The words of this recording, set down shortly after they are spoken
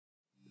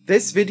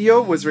This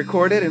video was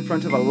recorded in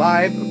front of a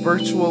live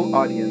virtual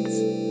audience.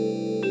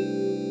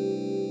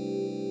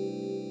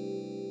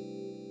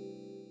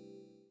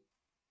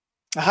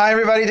 Hi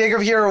everybody,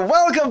 Dacob here.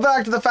 Welcome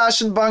back to the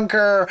Fashion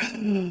Bunker.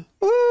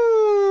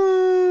 Ooh,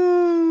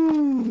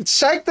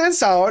 check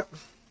this out.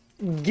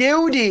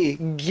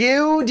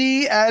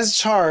 Guilty as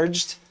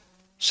charged.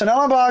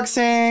 Chanel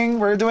unboxing.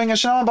 We're doing a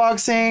Chanel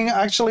unboxing.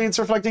 Actually, it's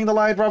reflecting the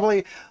light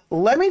probably.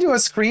 Let me do a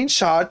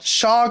screenshot.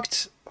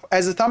 Shocked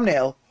as a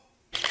thumbnail.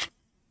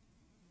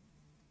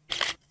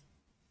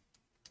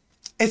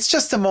 It's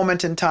just a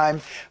moment in time,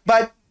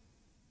 but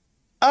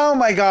oh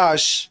my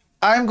gosh,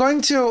 I'm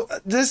going to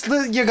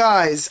you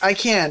guys, I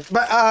can't,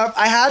 but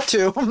I had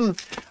to.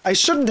 I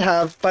shouldn't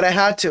have, but I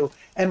had to,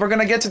 and we're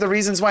gonna get to the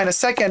reasons why in a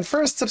second.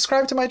 First,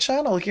 subscribe to my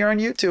channel here on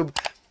YouTube,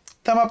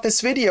 thumb up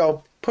this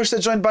video, push the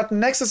join button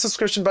next to the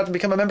subscription button,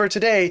 become a member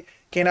today,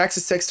 gain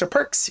access to extra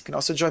perks. You can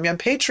also join me on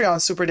Patreon,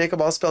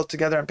 superdacob all spelled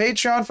together on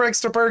Patreon for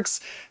extra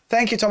perks.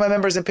 Thank you to all my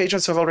members and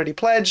patrons who have already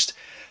pledged.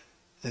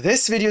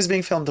 This video is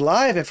being filmed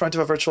live in front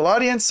of a virtual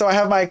audience, so I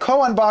have my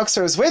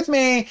co-unboxers with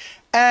me,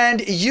 and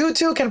you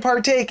too can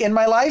partake in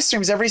my live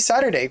streams every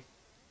Saturday.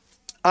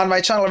 On my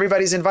channel,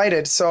 everybody's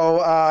invited. So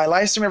I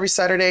live stream every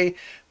Saturday.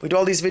 We do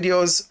all these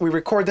videos, we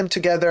record them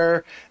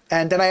together,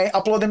 and then I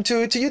upload them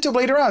to YouTube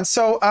later on.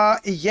 So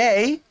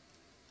yay.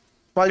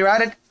 While you're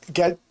at it,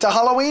 get the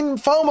Halloween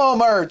FOMO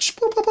merch.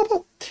 Boop, boop, boop,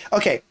 boop.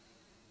 Okay,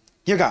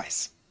 you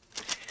guys.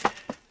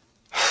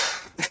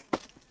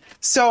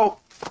 So,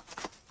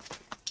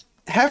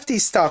 hefty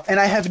stuff, and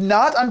I have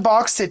not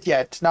unboxed it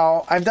yet.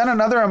 Now, I've done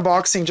another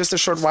unboxing just a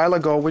short while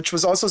ago, which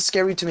was also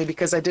scary to me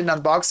because I didn't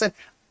unbox it,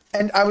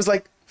 and I was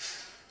like,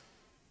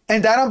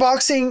 and that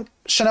unboxing,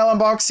 Chanel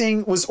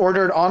unboxing, was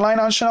ordered online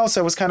on Chanel,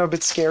 so it was kind of a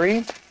bit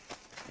scary.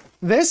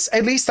 This,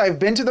 at least I've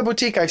been to the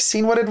boutique, I've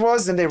seen what it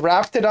was, and they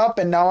wrapped it up,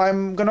 and now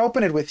I'm gonna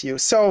open it with you.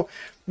 So,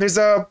 there's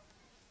a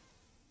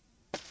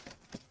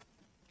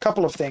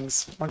couple of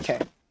things. Okay.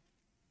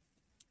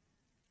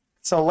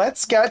 So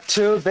let's get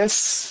to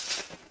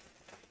this.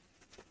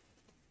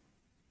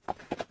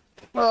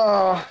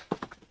 Oh,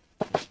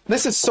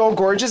 this is so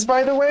gorgeous,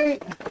 by the way.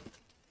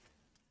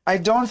 I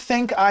don't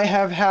think I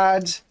have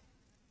had...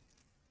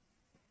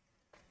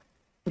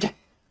 Oh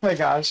my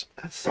gosh.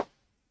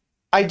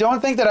 I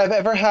don't think that I've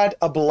ever had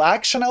a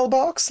black Chanel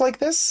box like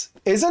this.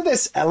 Isn't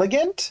this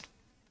elegant?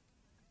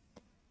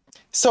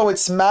 So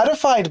it's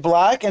mattified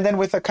black and then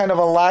with a kind of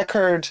a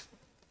lacquered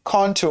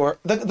contour.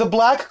 The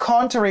black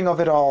contouring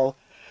of it all.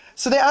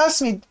 So they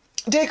asked me,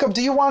 Dacob,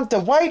 do you want the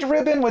white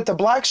ribbon with the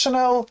black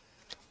Chanel,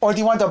 or do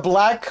you want the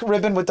black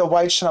ribbon with the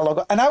white Chanel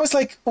logo? And I was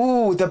like,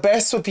 ooh, the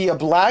best would be a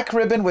black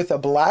ribbon with a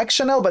black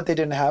Chanel, but they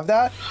didn't have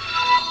that.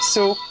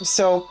 So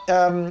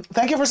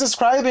thank you for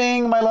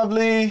subscribing, my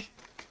lovely.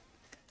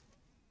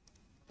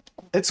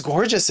 It's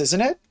gorgeous, isn't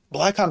it?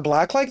 Black on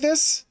black like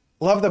this.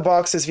 Love the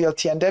boxes,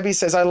 VLT. And Debbie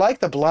says, I like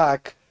the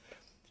black.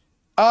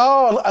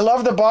 Oh, I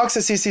love the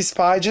boxes, CC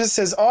Spy. Just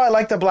says, oh, I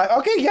like the black.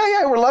 Okay,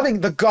 yeah, we're loving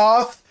the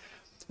goth.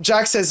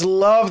 Jack says,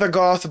 love the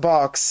goth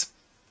box.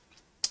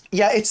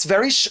 Yeah, it's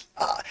very...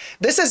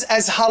 this is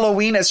as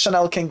Halloween as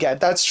Chanel can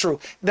get. That's true.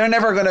 They're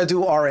never going to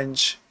do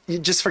orange. You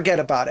just forget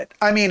about it.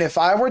 I mean, if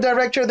I were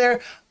director there,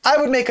 I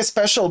would make a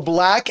special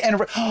black and...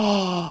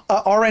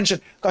 orange.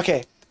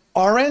 Okay,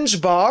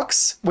 orange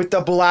box with the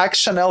black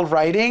Chanel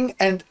writing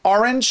and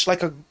orange,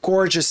 like a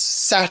gorgeous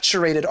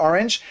saturated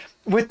orange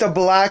with the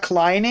black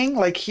lining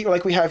like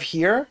we have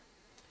here.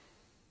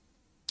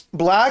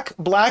 Black,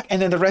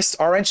 and then the rest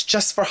orange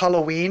just for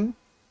Halloween.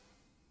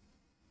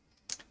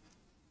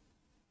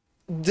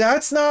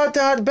 That's not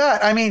that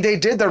bad. I mean, they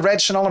did the red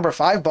Chanel No.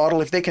 5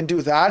 bottle. If they can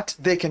do that,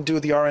 they can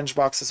do the orange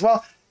box as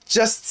well.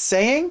 Just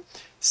saying.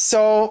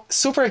 So,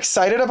 super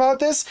excited about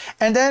this.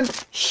 And then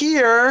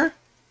here,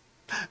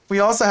 we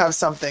also have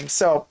something.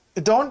 So,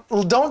 don't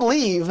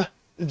leave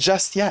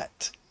just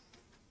yet.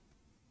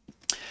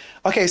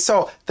 Okay,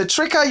 so the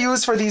trick I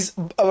use for these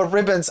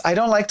ribbons, I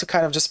don't like to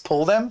kind of just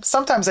pull them.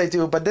 Sometimes I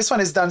do, but this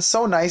one is done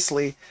so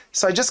nicely.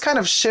 So I just kind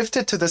of shift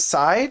it to the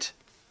side,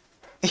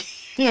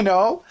 you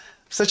know?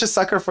 Such a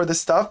sucker for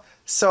this stuff.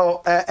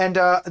 So,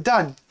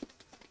 done.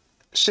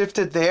 Shift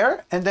it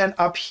there, and then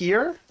up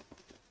here.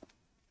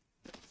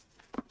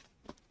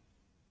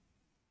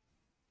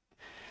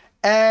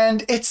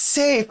 And it's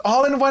safe,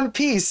 all in one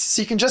piece.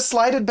 So you can just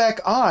slide it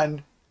back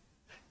on.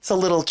 It's a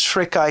little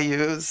trick I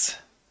use.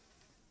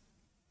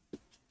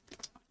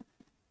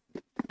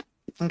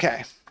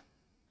 Okay.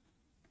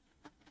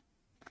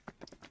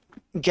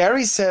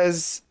 Gary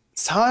says,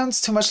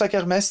 sounds too much like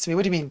Hermes to me.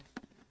 What do you mean?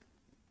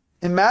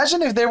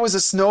 Imagine if there was a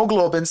snow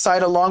globe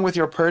inside along with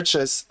your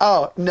purchase.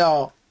 Oh,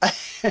 no.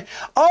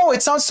 Oh,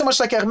 it sounds so much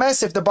like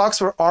Hermes if the box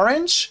were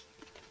orange.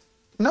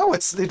 No,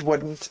 it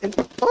wouldn't.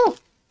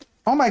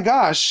 Oh my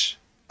gosh.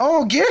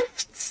 Oh,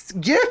 gifts.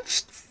 Okay.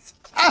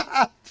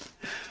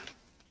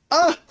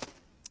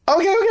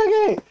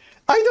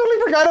 I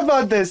totally forgot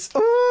about this.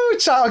 Ooh,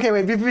 okay,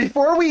 wait.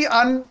 Before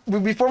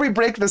we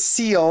break the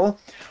seal,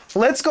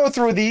 let's go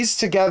through these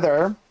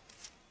together.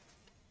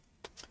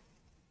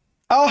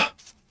 Oh,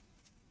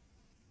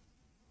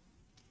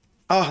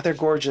 Oh, they're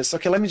gorgeous.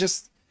 Okay, let me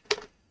just...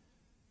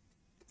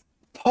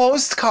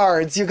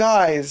 Postcards, you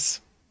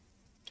guys.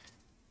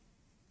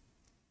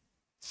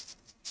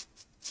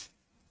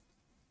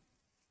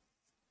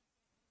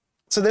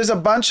 So there's a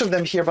bunch of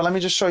them here, but let me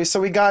just show you.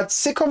 So we got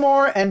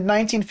Sycamore and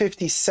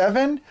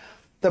 1957.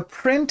 The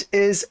print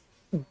is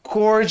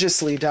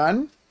gorgeously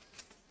done.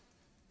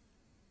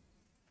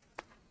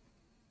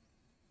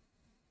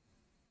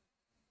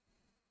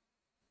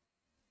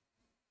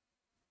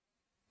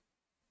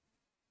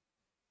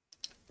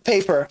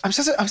 Paper. I'm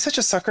such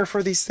a sucker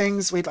for these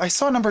things. Wait, I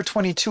saw number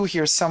 22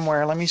 here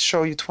somewhere. Let me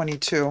show you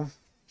 22.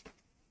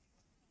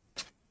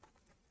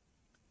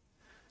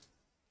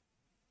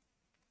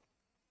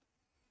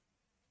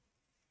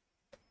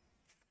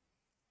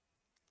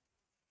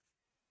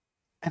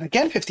 And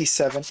again,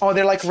 57. Oh,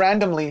 they're like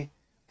randomly.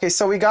 Okay,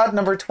 so we got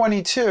number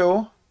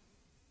 22.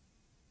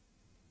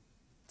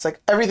 It's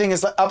like everything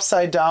is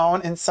upside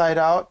down, inside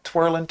out,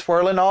 twirling,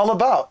 twirling, all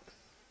about.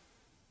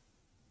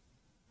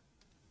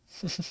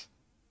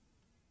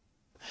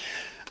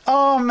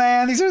 Oh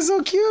man, these are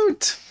so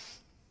cute.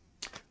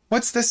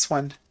 What's this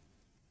one?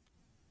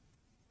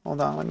 Hold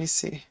on, let me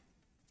see.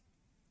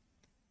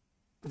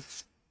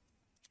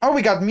 Oh,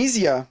 we got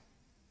Misia.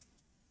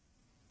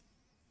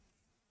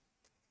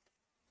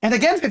 And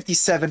again,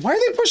 57. Why are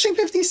they pushing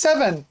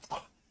 57?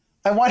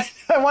 I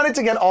wanted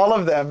to get all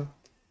of them.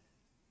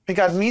 We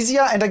got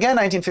Misia and again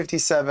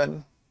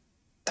 1957.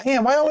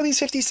 Damn, why all of these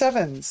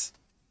 57s?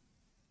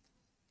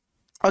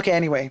 Okay,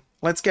 anyway,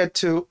 let's get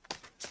to...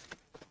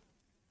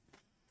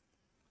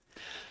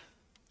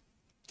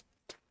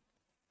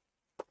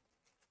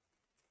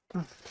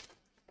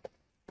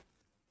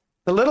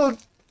 The little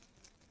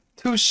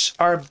touche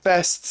are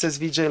best, says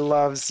VJ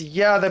Loves.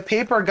 Yeah, the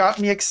paper got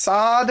me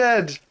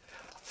excited.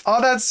 Oh,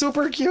 that's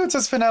super cute,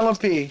 says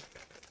Penelope.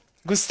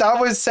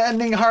 Gustavo is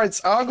sending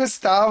hearts. Oh,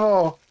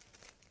 Gustavo.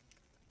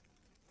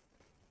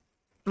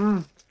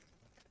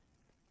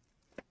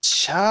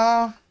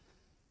 Ciao.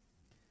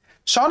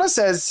 Shauna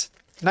says,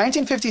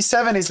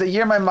 1957 is the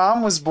year my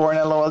mom was born.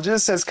 LOL.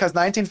 Just says, because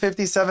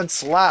 1957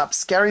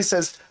 slaps. Gary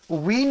says,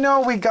 we know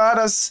we got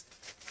us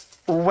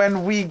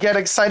when we get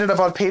excited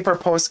about paper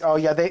post. Oh,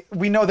 yeah,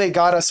 we know they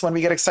got us when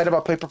we get excited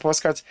about paper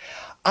postcards.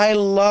 I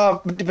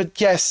love, but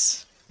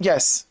yes.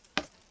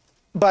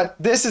 But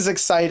this is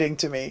exciting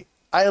to me.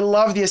 I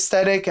love the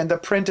aesthetic and the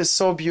print is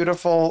so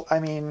beautiful. I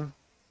mean,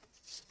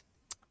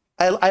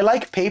 I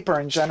like paper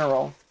in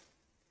general.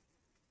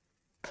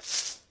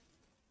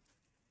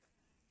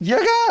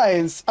 You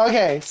guys,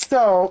 okay,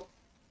 so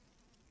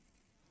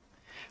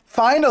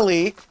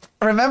finally,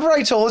 remember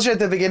I told you at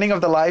the beginning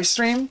of the live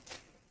stream,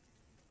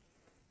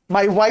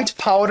 my white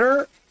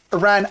powder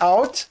ran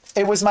out.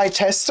 It was my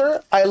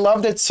tester. I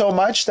loved it so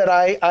much that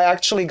I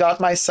actually got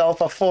myself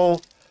a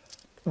full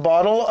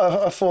bottle,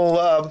 a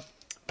full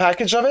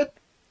package of it.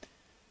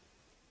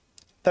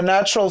 The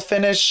Natural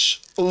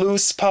Finish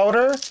loose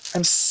powder.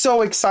 I'm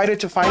so excited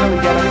to finally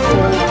get a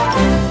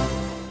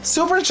full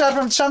super chat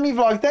from Chummy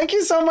Vlog. Thank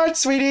you so much,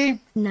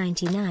 sweetie.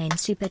 99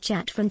 super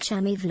chat from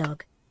Chummy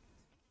Vlog.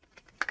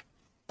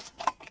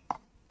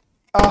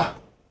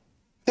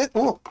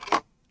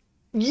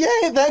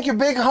 Yay, thank you.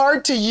 Big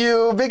heart to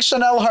you. Big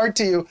Chanel heart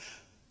to you.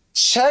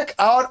 Check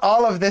out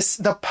all of this,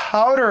 the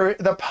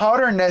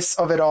powderness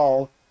of it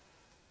all.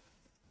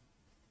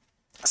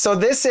 So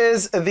this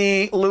is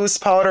the loose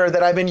powder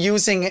that I've been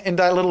using in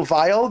that little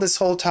vial this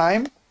whole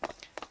time.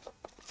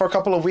 For a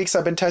couple of weeks,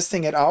 I've been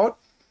testing it out.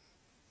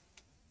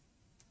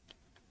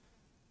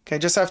 Okay,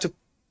 just have to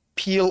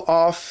peel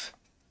off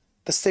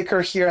the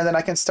sticker here and then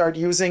I can start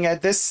using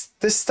it. This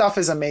stuff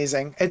is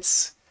amazing.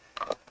 It's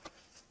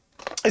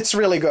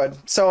really good.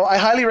 So I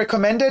highly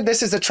recommend it.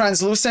 This is a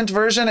translucent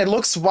version. It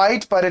looks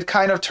white, but it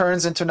kind of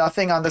turns into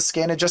nothing on the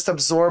skin. It just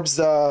absorbs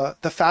the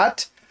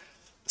fat.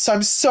 So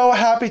I'm so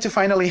happy to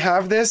finally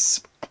have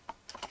this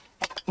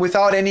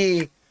without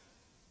any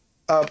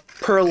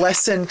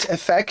pearlescent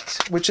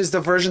effect, which is the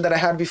version that I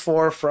had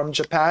before from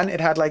Japan. It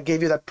had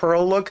gave you that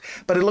pearl look,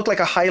 but it looked like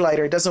a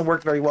highlighter. It doesn't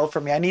work very well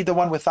for me. I need the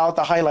one without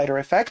the highlighter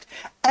effect.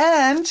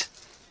 And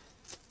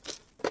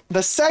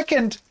the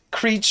second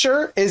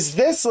creature is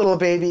this little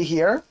baby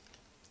here.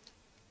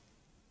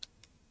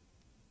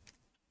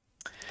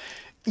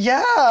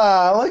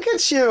 Yeah, look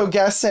at you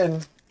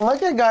guessing.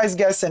 Look at guys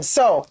guessing.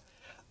 So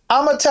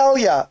I'm gonna tell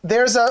ya,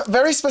 there's a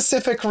very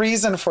specific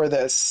reason for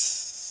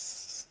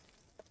this.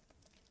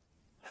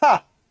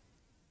 Ha!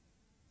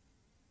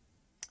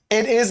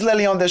 It is Le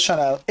Lion de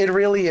Chanel. It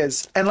really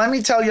is. And let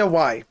me tell you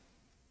why.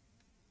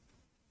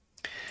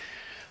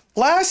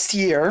 Last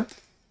year,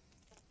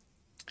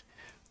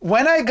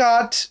 when I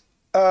got,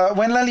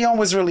 when Le Lion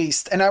was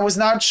released, and I was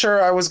not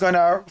sure I was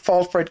gonna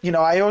fall for it,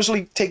 I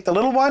usually take the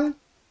little one,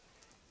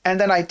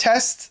 and then I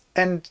test,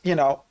 and,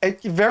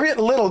 very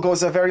little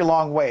goes a very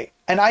long way.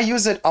 And I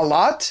use it a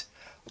lot,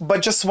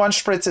 but just one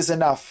spritz is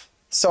enough.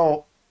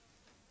 So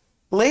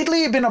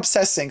lately I've been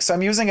obsessing, so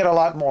I'm using it a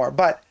lot more.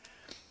 But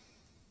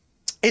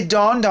it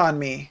dawned on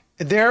me,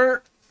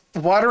 they're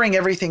watering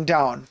everything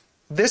down.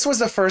 This was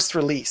the first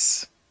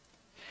release.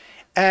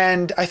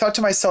 And I thought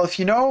to myself,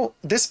 you know,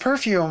 this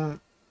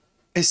perfume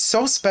is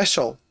so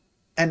special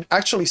and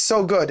actually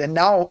so good. And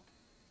now,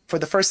 for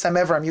the first time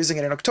ever, I'm using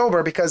it in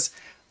October because,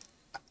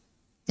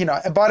 you know,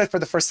 I bought it for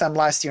the first time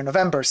last year in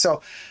November.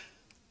 So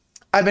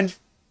I've been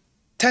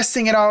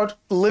testing it out,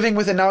 living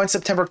with it now in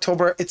September,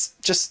 October. It's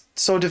just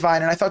so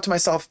divine. And I thought to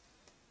myself,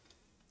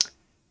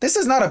 this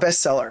is not a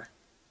bestseller.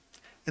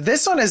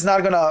 This one is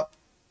not gonna,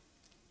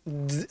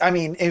 I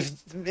mean, if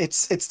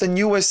it's the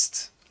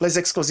newest Les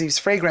Exclusifs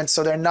fragrance,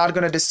 so they're not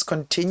gonna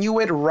discontinue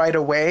it right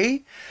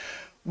away,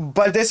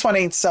 but this one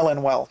ain't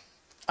selling well,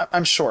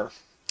 I'm sure.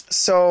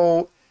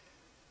 So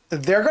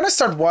they're gonna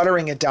start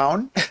watering it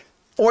down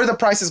or the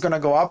price is gonna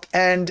go up.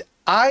 And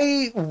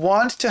I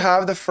want to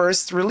have the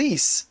first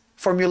release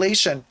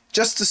formulation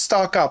just to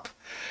stock up.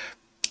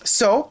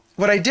 So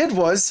what I did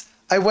was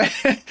I went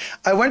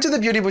to the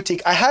beauty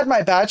boutique. I had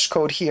my batch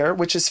code here,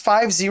 which is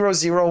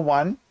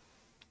 5001.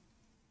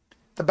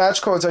 The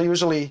batch codes are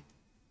usually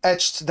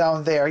etched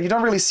down there. You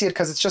don't really see it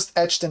because it's just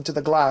etched into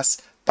the glass,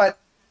 but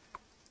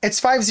it's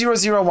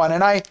 5001.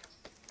 And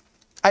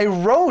I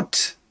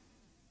wrote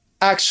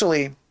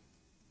actually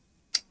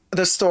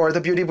the store, the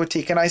beauty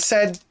boutique, and I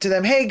said to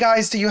them, hey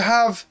guys, do you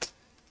have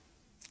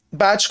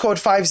batch code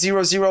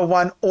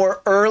 5001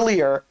 or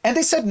earlier? And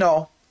they said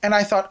no. And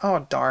I thought,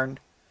 oh darn.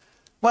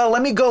 Well,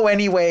 let me go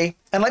anyway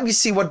and let me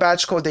see what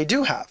batch code they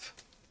do have.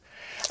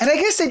 And I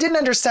guess they didn't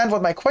understand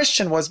what my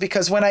question was,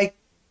 because when I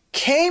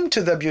came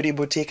to the beauty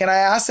boutique and I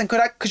asked them,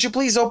 could you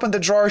please open the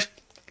drawer?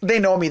 They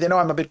know me, they know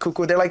I'm a bit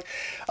cuckoo. They're like,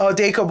 oh,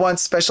 Dacob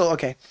wants special.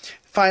 Okay,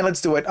 fine, let's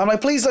do it. I'm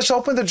like, please, let's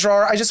open the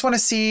drawer. I just want to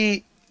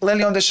see Le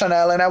Lion de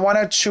Chanel and I want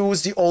to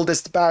choose the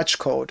oldest batch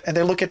code. And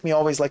they look at me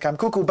always like I'm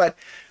cuckoo, but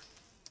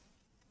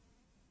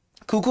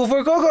cuckoo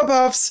for Cocoa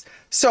Puffs.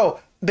 So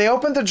they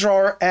opened the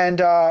drawer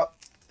and,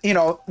 you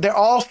know, they're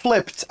all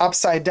flipped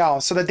upside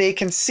down so that they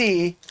can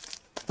see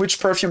which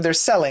perfume they're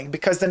selling,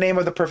 because the name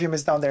of the perfume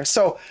is down there.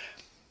 So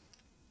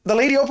the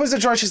lady opens the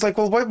drawer. She's like,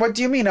 well, what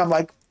do you mean? I'm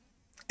like,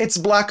 it's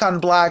black on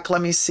black.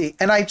 Let me see.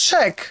 And I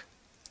check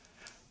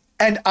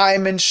and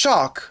I'm in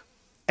shock.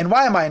 And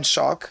why am I in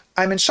shock?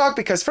 I'm in shock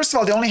because, first of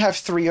all, they only have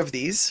 3 of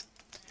these.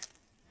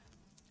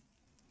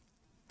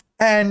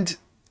 And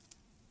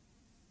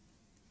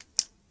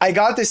I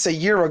got this a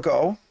year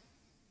ago.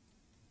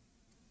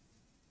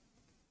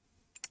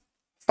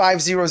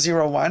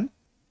 5001.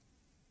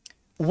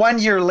 1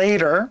 year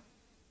later,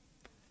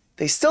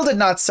 they still did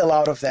not sell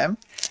out of them.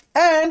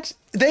 And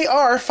they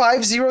are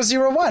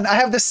 5001. I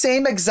have the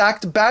same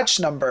exact batch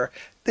number.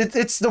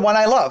 It's the one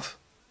I love.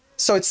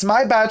 So it's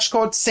my batch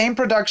code, same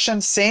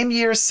production, same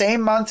year,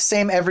 same month,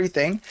 same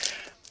everything.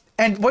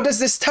 And what does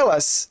this tell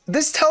us?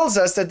 This tells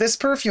us that this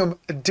perfume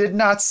did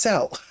not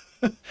sell.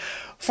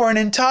 For an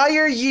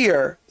entire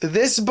year,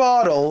 this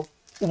bottle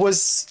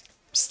was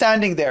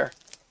standing there.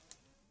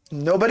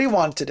 Nobody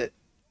wanted it.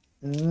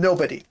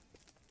 Nobody.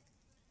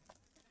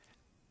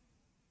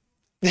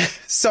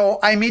 So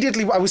I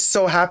was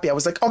so happy. I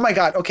was like, oh my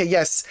God, okay,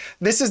 yes,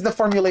 this is the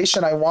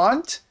formulation I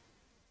want.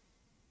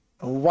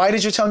 Why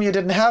did you tell me you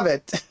didn't have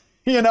it?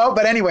 You know,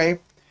 but anyway,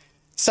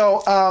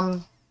 so,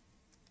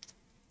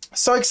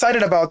 so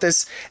excited about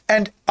this.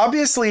 And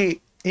obviously,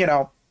 you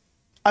know,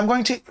 I'm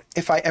going to,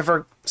 if I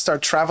ever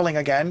start traveling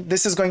again,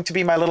 this is going to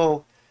be my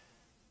little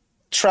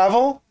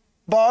travel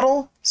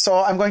bottle.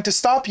 So I'm going to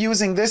stop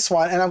using this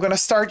one and I'm going to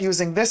start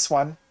using this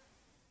one.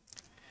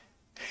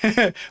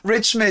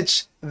 Rich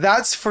Mitch,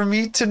 that's for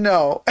me to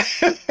know.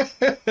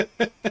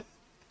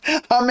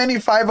 How many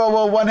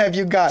 5001 have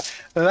you got?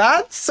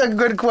 That's a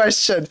good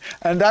question.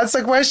 And that's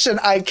a question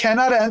I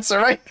cannot answer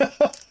right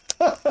now.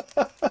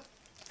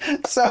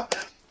 So,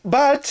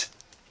 but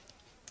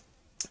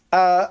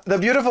the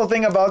beautiful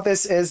thing about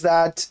this is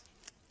that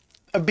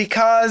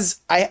because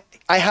I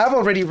have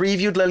already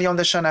reviewed Le Lion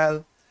de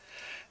Chanel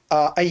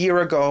a year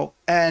ago,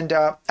 and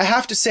I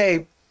have to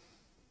say,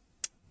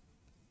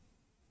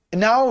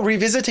 now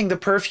revisiting the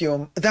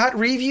perfume, that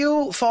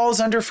review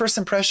falls under first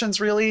impressions,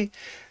 really.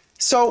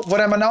 So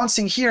what I'm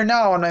announcing here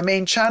now on my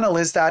main channel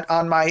is that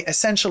on my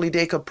Essentially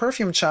Dacob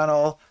perfume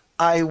channel,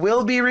 I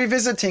will be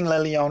revisiting Le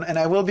Lion and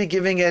I will be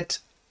giving it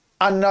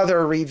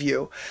another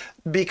review,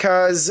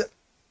 because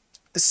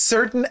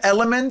certain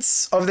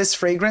elements of this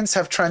fragrance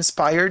have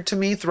transpired to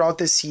me throughout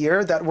this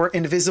year that were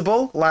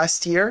invisible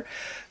last year.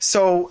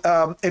 So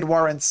it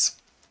warrants,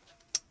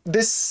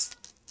 this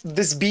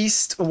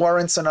beast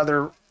warrants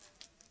another,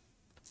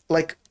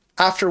 like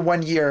after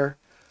 1 year,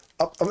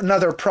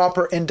 another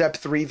proper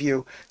in-depth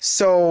review.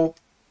 So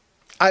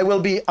I will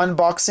be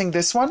unboxing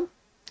this one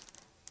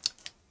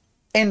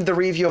in the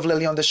review of Le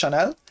Lion de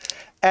Chanel.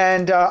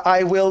 And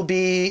I will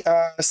be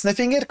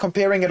sniffing it,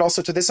 comparing it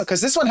also to this one,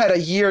 because this one had a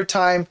year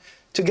time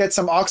to get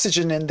some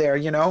oxygen in there,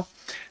 you know.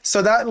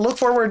 So that, look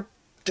forward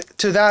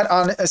to that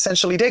on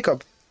Essentially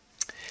Dacob.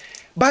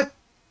 But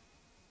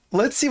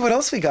let's see what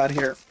else we got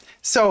here.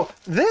 So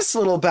this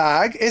little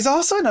bag is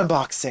also an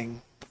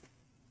unboxing.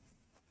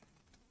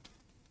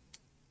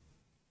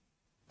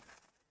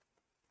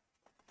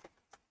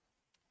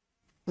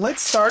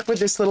 Let's start with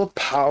this little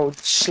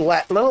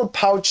pouchlet.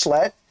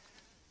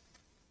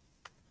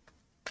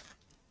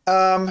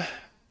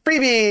 Freebie!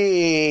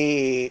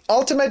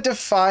 Ultimate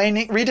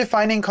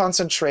redefining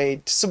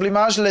concentrate.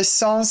 Sublimage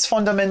l'essence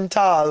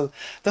fondamentale.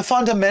 The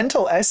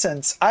fundamental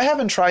essence. I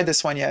haven't tried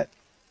this one yet.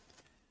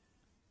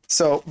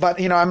 So, but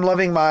you know, I'm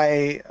loving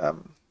my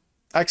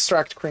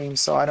extract cream,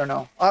 so I don't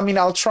know. I mean,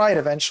 I'll try it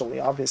eventually,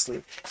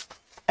 obviously.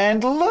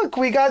 And look,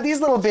 we got these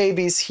little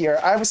babies here.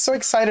 I was so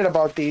excited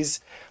about these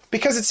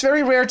because it's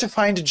very rare to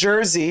find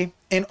Jersey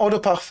in eau de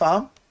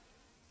parfum.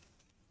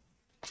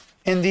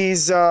 In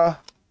these,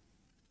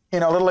 you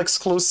know, little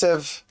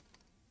exclusive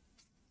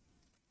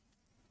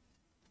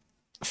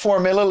 4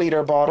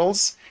 milliliter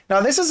bottles.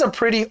 Now, this is a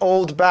pretty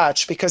old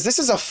batch because this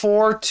is a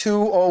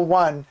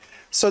 4201.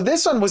 So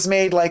this one was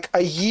made like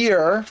a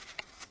year,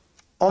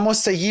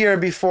 almost a year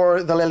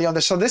before the Le Lion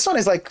de Chanel. So this one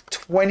is like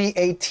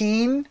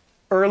 2018,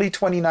 early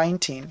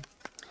 2019.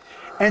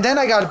 And then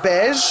I got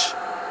Beige,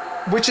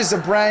 which is a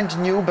brand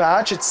new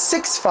batch. It's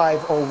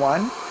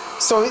 6501.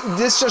 So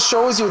this just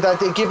shows you that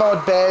they give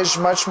out Beige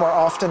much more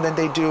often than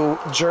they do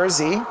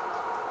Jersey.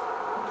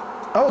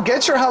 Oh,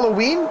 get your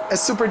Halloween, a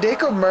Super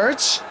Dacob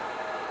merch.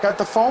 Got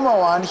the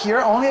FOMO on here,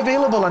 only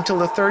available until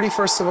the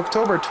 31st of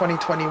October,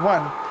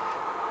 2021.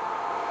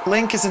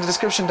 Link is in the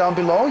description down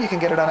below. You can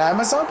get it on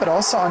Amazon, but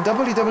also on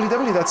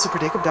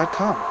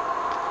www.superdacob.com.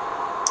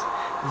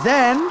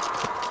 Then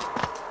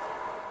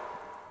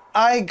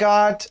I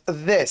got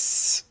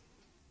this.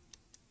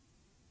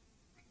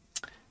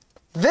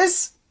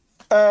 This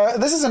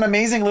is an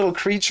amazing little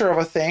creature of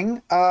a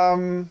thing.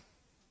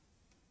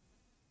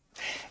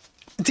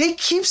 They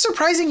keep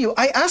surprising you.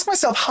 I ask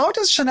myself, how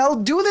does Chanel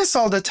do this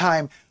all the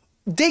time?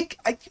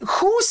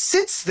 Who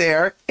sits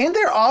there in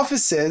their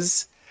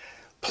offices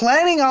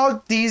planning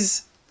out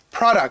these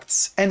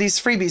products and these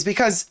freebies?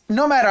 Because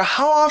no matter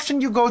how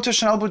often you go to a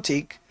Chanel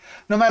boutique,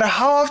 no matter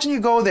how often you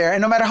go there,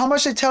 and no matter how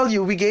much they tell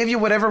you, we gave you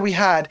whatever we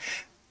had,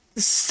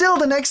 still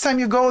the next time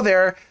you go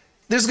there,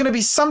 there's going to be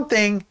some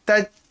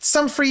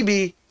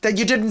freebie that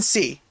you didn't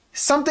see,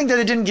 something that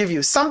it didn't give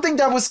you, something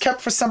that was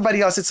kept for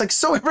somebody else. It's like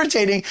so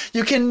irritating.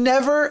 You can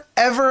never,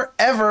 ever,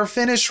 ever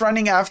finish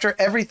running after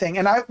everything.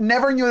 And I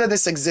never knew that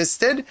this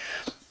existed.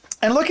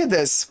 And look at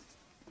this.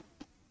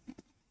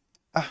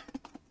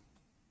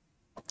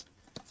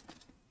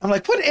 I'm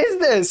like, what is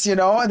this? You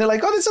know? And they're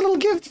like, oh, this is a little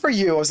gift for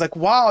you. I was like,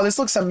 wow, this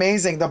looks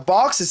amazing. The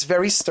box is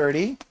very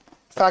sturdy. In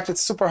fact,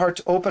 it's super hard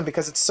to open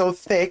because it's so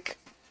thick.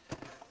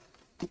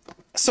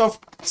 So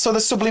the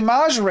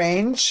Sublimage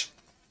range,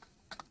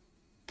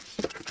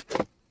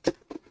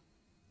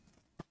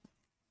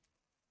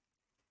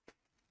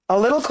 a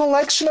little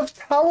collection of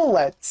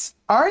towelettes.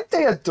 Aren't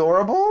they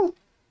adorable?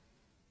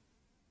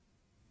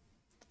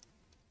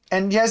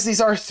 And yes, these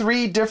are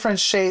 3 different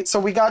shades. So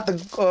we got the,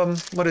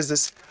 what is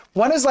this?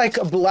 One is like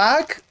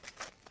black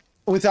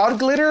without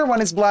glitter,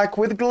 one is black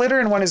with glitter,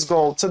 and one is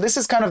gold. So this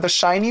is kind of the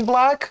shiny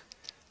black,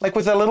 like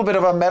with a little bit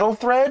of a metal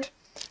thread,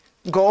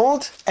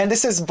 gold. And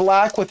this is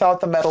black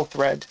without the metal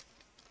thread.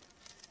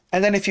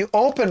 And then if you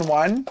open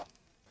one,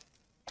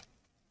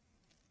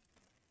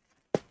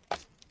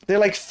 they're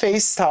like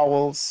face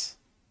towels.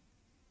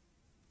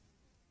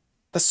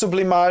 The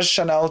Sublimage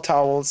Chanel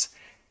towels.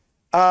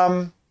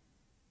 A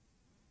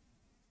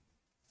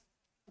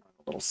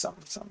little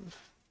something.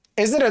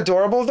 Isn't it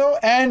adorable though?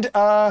 And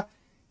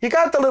you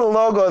got the little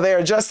logo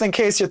there just in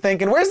case you're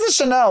thinking, where's the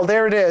Chanel?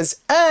 There it is.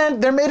 And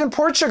they're made in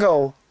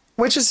Portugal,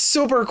 which is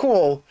super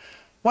cool.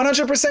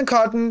 100%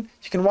 cotton.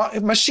 You can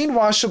machine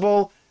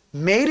washable,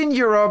 made in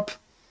Europe,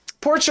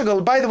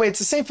 Portugal. By the way, it's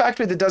the same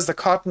factory that does the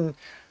cotton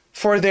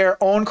for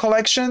their own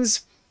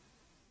collections.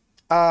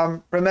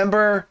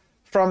 Remember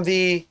from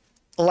the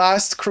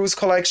last cruise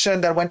collection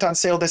that went on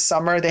sale this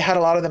summer, they had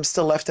a lot of them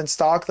still left in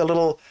stock. The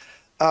little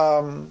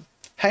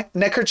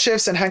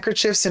neckerchiefs and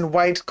handkerchiefs in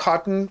white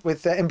cotton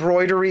with the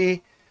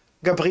embroidery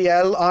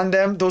Gabrielle on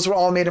them. Those were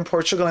all made in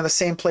Portugal in the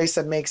same place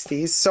that makes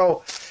these.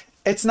 So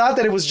it's not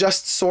that it was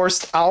just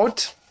sourced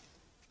out.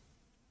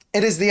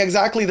 It is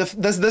exactly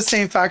the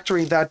same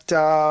factory that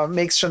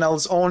makes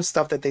Chanel's own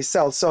stuff that they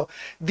sell. So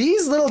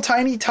these little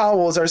tiny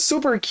towels are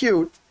super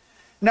cute.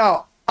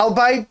 Now,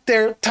 albeit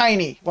they're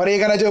tiny. What are you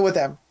going to do with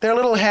them? They're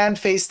little hand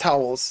face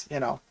towels, you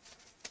know.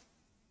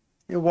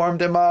 You warm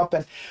them up.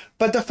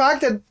 But the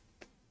fact that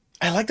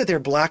I like that they're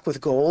black with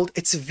gold.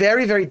 It's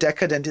very, very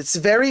decadent. It's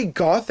very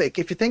gothic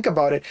if you think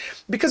about it.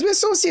 Because we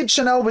associate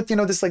Chanel with, you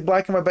know, this like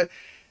black and white. But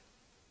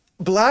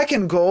black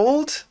and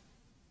gold,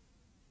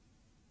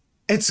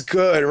 it's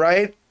good,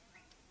 right?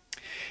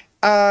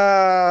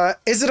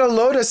 Is it a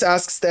lotus,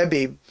 asks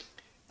Debbie.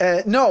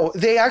 No,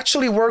 they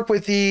actually work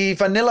with the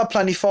vanilla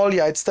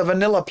planifolia. It's the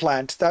vanilla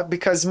plant,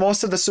 because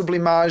most of the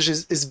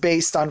Sublimage is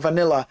based on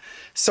vanilla.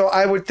 So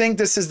I would think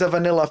this is the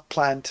vanilla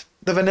plant,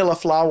 the vanilla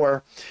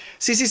flower.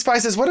 CC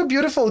Spices, what a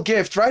beautiful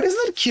gift, right?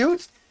 Isn't it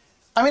cute?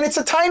 I mean, it's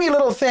a tiny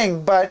little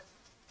thing, but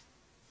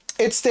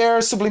it's their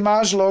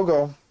Sublimage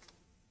logo.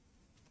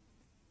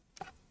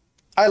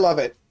 I love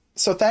it.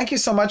 So thank you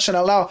so much,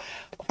 Chanel. Now,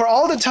 for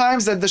all the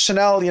times that the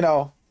Chanel, you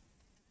know,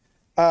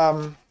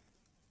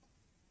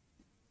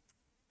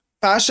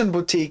 fashion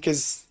boutique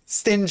is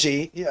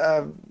stingy,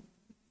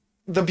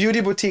 the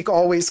beauty boutique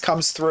always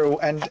comes through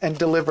and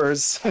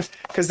delivers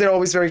because they're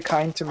always very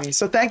kind to me.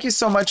 So thank you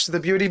so much to the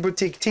beauty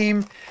boutique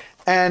team.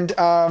 And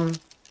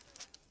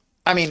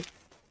I mean,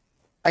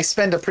 I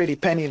spend a pretty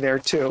penny there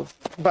too,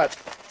 but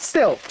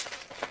still,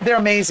 they're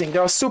amazing.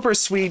 They're super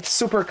sweet,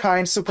 super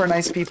kind, super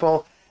nice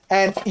people.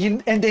 And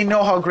they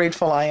know how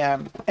grateful I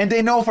am. And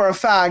they know for a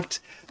fact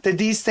that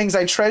these things,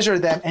 I treasure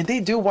them, and they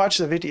do watch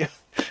the video.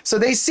 So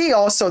they see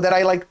also that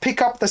I like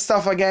pick up the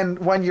stuff again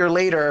 1 year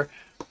later.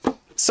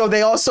 So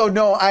they also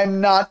know I'm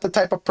not the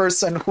type of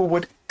person who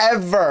would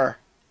ever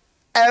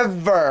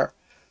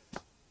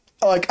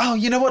like, oh,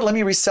 you know what? Let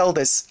me resell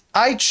this.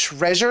 I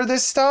treasure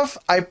this stuff.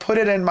 I put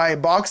it in my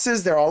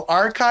boxes. They're all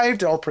archived.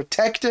 They're all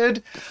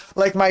protected,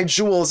 like my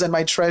jewels and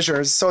my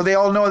treasures. So they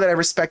all know that I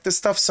respect this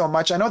stuff so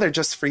much. I know they're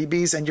just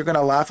freebies and you're going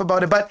to laugh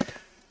about it, but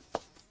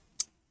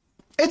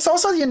it's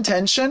also the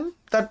intention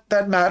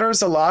that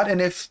matters a lot.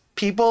 And if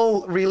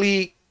people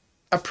really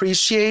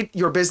appreciate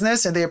your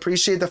business and they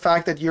appreciate the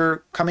fact that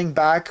you're coming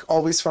back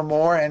always for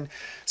more and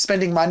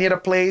spending money at a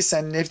place,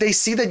 and if they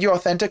see that you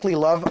authentically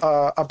love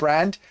a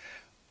brand,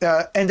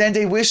 and then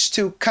they wish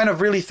to kind of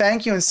really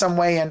thank you in some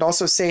way and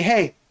also say,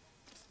 hey,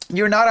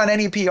 you're not on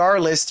any PR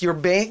list.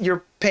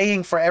 You're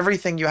paying for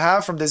everything you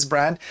have from this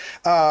brand.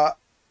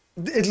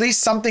 At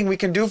least something we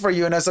can do for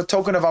you, and as a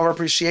token of our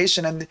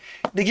appreciation. And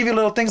they give you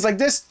little things like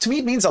this. To me,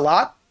 it means a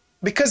lot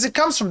because it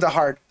comes from the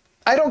heart.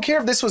 I don't care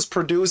if this was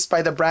produced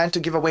by the brand to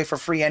give away for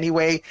free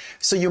anyway,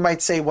 so you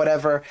might say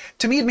whatever.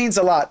 To me, it means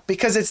a lot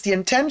because it's the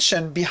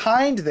intention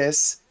behind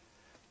this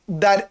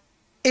that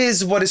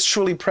is what is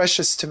truly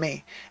precious to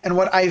me and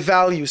what I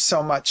value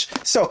so much.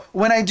 So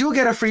when I do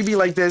get a freebie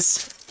like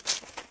this,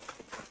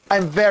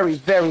 I'm very,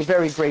 very,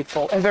 very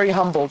grateful and very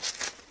humbled.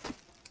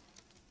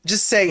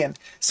 Just saying.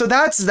 So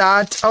that's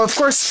that. Oh, of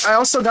course, I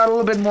also got a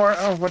little bit more.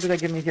 Oh, what did they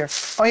give me here?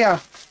 Oh, yeah.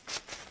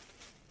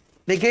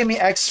 They gave me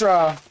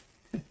extra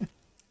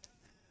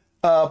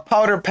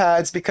powder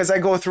pads because I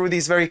go through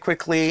these very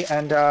quickly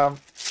and I'm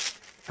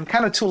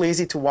kind of too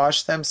lazy to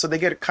wash them. So they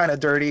get kind of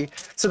dirty.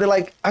 So they're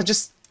like, I'll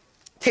just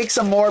take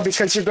some more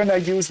because you're going to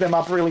use them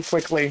up really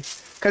quickly.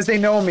 Because they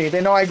know me.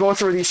 They know I go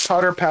through these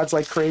powder pads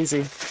like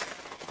crazy.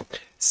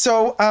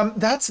 So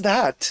that's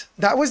that.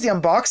 That was the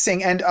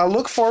unboxing. And I'll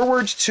look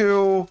forward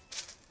to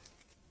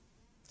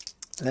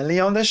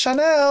Lilian de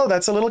Chanel.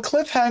 That's a little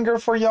cliffhanger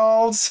for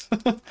y'alls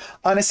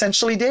on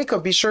Essentially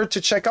Dacob. Be sure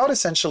to check out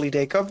Essentially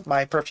Dacob,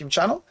 my perfume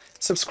channel.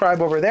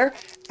 Subscribe over there.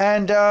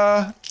 And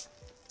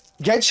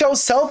get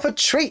yourself a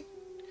treat.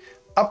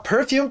 A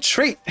perfume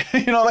treat.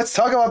 You know, let's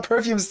talk about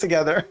perfumes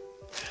together.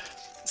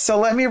 So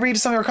let me read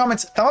some of your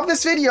comments. Thumb up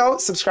this video,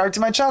 subscribe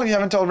to my channel if you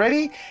haven't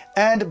already.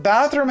 And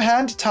bathroom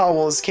hand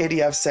towels,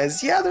 KDF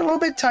says. Yeah, they're a little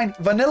bit tiny.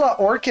 Vanilla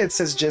orchid,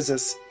 says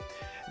Jizzes.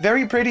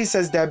 Very pretty,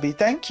 says Debbie.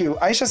 Thank you.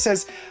 Aisha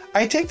says,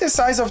 I take the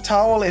size of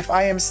towel if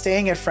I am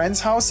staying at friends'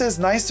 houses.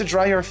 Nice to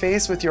dry your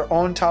face with your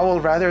own towel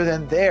rather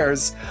than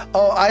theirs.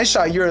 Oh,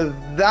 Aisha, you're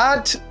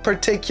that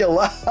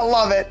particular. I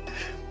love it.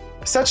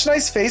 Such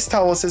nice face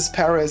towels, says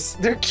Paris.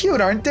 They're cute,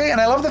 aren't they? And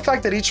I love the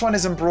fact that each one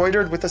is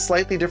embroidered with a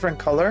slightly different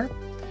color.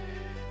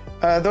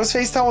 Those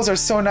face towels are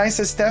so nice,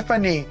 says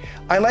Stephanie.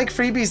 I like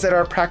freebies that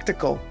are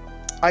practical.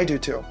 I do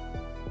too.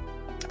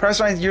 Paris,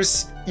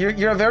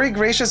 you're a very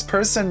gracious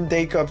person,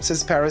 Dacob,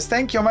 says Paris.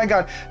 Thank you. Oh my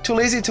God. Too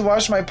lazy to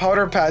wash my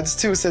powder pads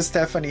too, says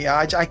Stephanie.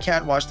 I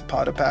can't wash the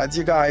powder pads,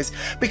 you guys.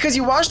 Because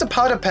you wash the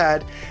powder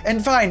pad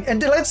and fine.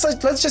 And let's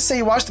just say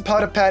you wash the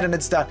powder pad and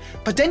it's done.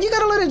 But then you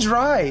gotta let it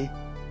dry.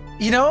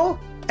 You know?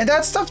 And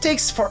that stuff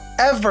takes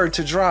forever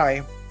to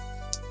dry.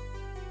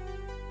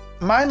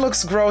 Mine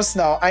looks gross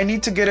now. I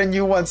need to get a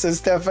new one, says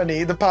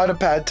Stephanie, the powder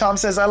pad. Tom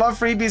says, I love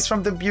freebies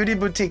from the beauty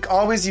boutique.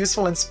 Always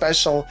useful and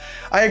special.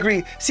 I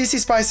agree. CC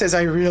Spy says,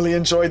 I really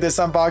enjoyed this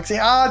unboxing.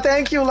 Ah,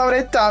 thank you,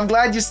 Loretta. I'm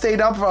glad you stayed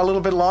up for a little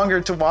bit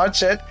longer to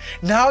watch it.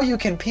 Now you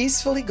can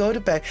peacefully go to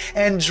bed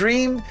and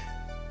dream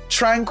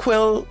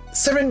tranquil,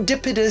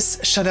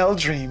 serendipitous Chanel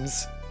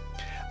dreams.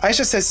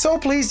 Aisha says, so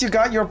pleased you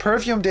got your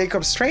perfume,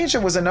 Dacob. Strange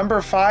it was a number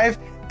 5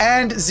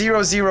 and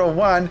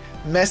 001.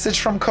 Message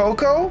from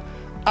Coco?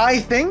 I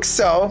think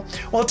so.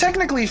 Well,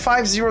 technically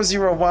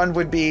 5001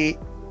 would be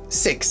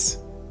 6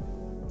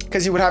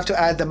 because you would have to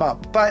add them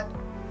up. But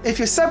if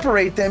you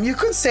separate them, you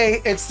could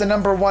say it's the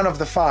number 1 of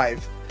the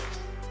 5.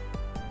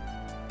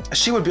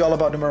 She would be all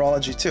about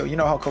numerology too. You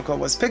know how Coco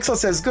was. Pixel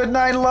says, good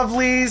night,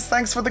 lovelies.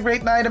 Thanks for the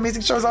great night.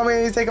 Amazing show as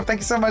always. Jacob, thank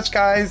you so much,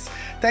 guys.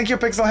 Thank you,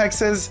 Pixel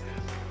Hexes.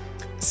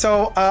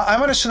 So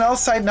I'm on a Chanel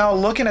site now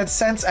looking at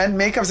scents and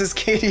makeups as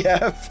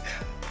KDF.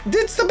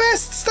 It's the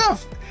best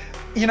stuff.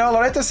 You know,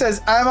 Loretta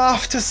says, I'm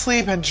off to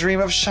sleep and dream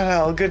of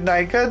Chanel. Good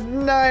night. Good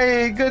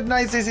night. Good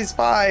night, CC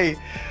Spy.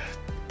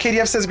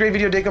 KDF says, great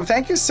video, Dacob.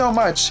 Thank you so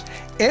much.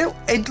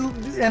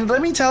 And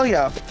let me tell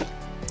you,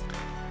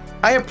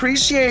 I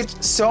appreciate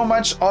so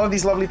much all of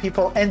these lovely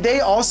people. And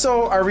they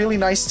also are really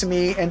nice to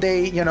me. And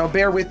they, you know,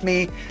 bear with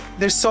me.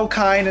 They're so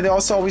kind. And they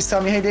also always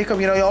tell me, hey, Dacob,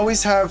 you know, you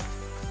always have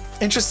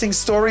interesting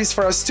stories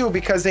for us too,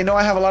 because they know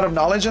I have a lot of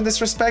knowledge in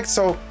this respect.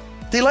 So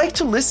they like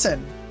to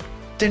listen.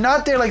 They're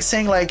not there like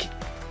saying like,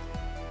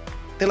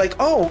 they're like,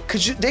 oh,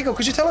 Dacob,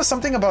 could you tell us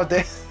something about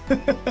this?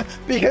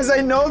 Because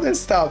I know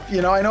this stuff,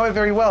 you know, I know it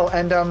very well.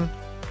 And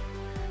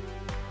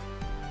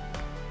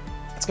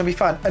it's gonna be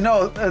fun.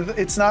 No,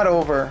 it's not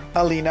over,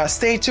 Alina.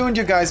 Stay tuned,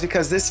 you guys,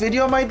 because this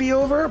video might be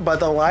over,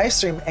 but the live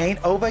stream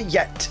ain't over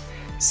yet.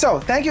 So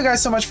thank you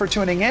guys so much for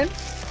tuning in.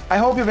 I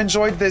hope you've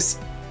enjoyed this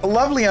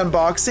lovely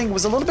unboxing. It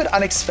was a little bit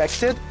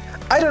unexpected.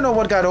 I don't know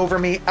what got over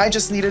me. I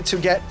just needed to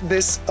get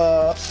this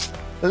Le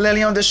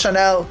Lion de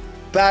Chanel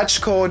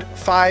batch code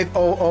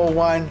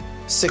 5001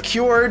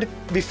 secured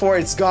before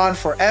it's gone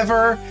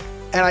forever,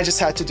 and I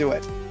just had to do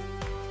it.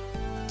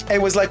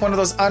 It was like one of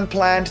those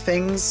unplanned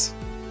things.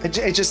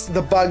 It just,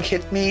 the bug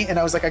hit me, and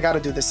I was like, I gotta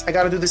do this. I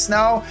gotta do this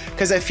now,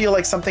 because I feel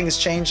like something is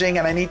changing,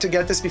 and I need to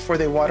get this before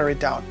they water it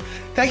down.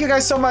 Thank you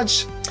guys so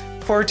much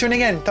for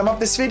tuning in. Thumb up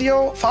this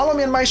video. Follow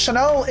me on my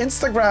Chanel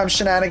Instagram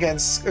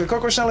shenanigans.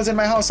 Coco Chanel is in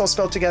my house, all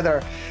spelled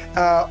together.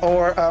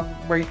 Or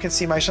where you can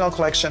see my Chanel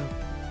collection.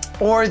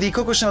 Or the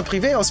Coco Chanel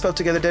Privé, all spelled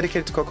together,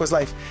 dedicated to Coco's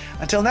life.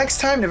 Until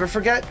next time, never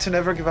forget to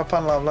never give up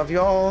on love. Love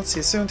you all. See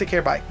you soon. Take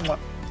care. Bye. Mwah.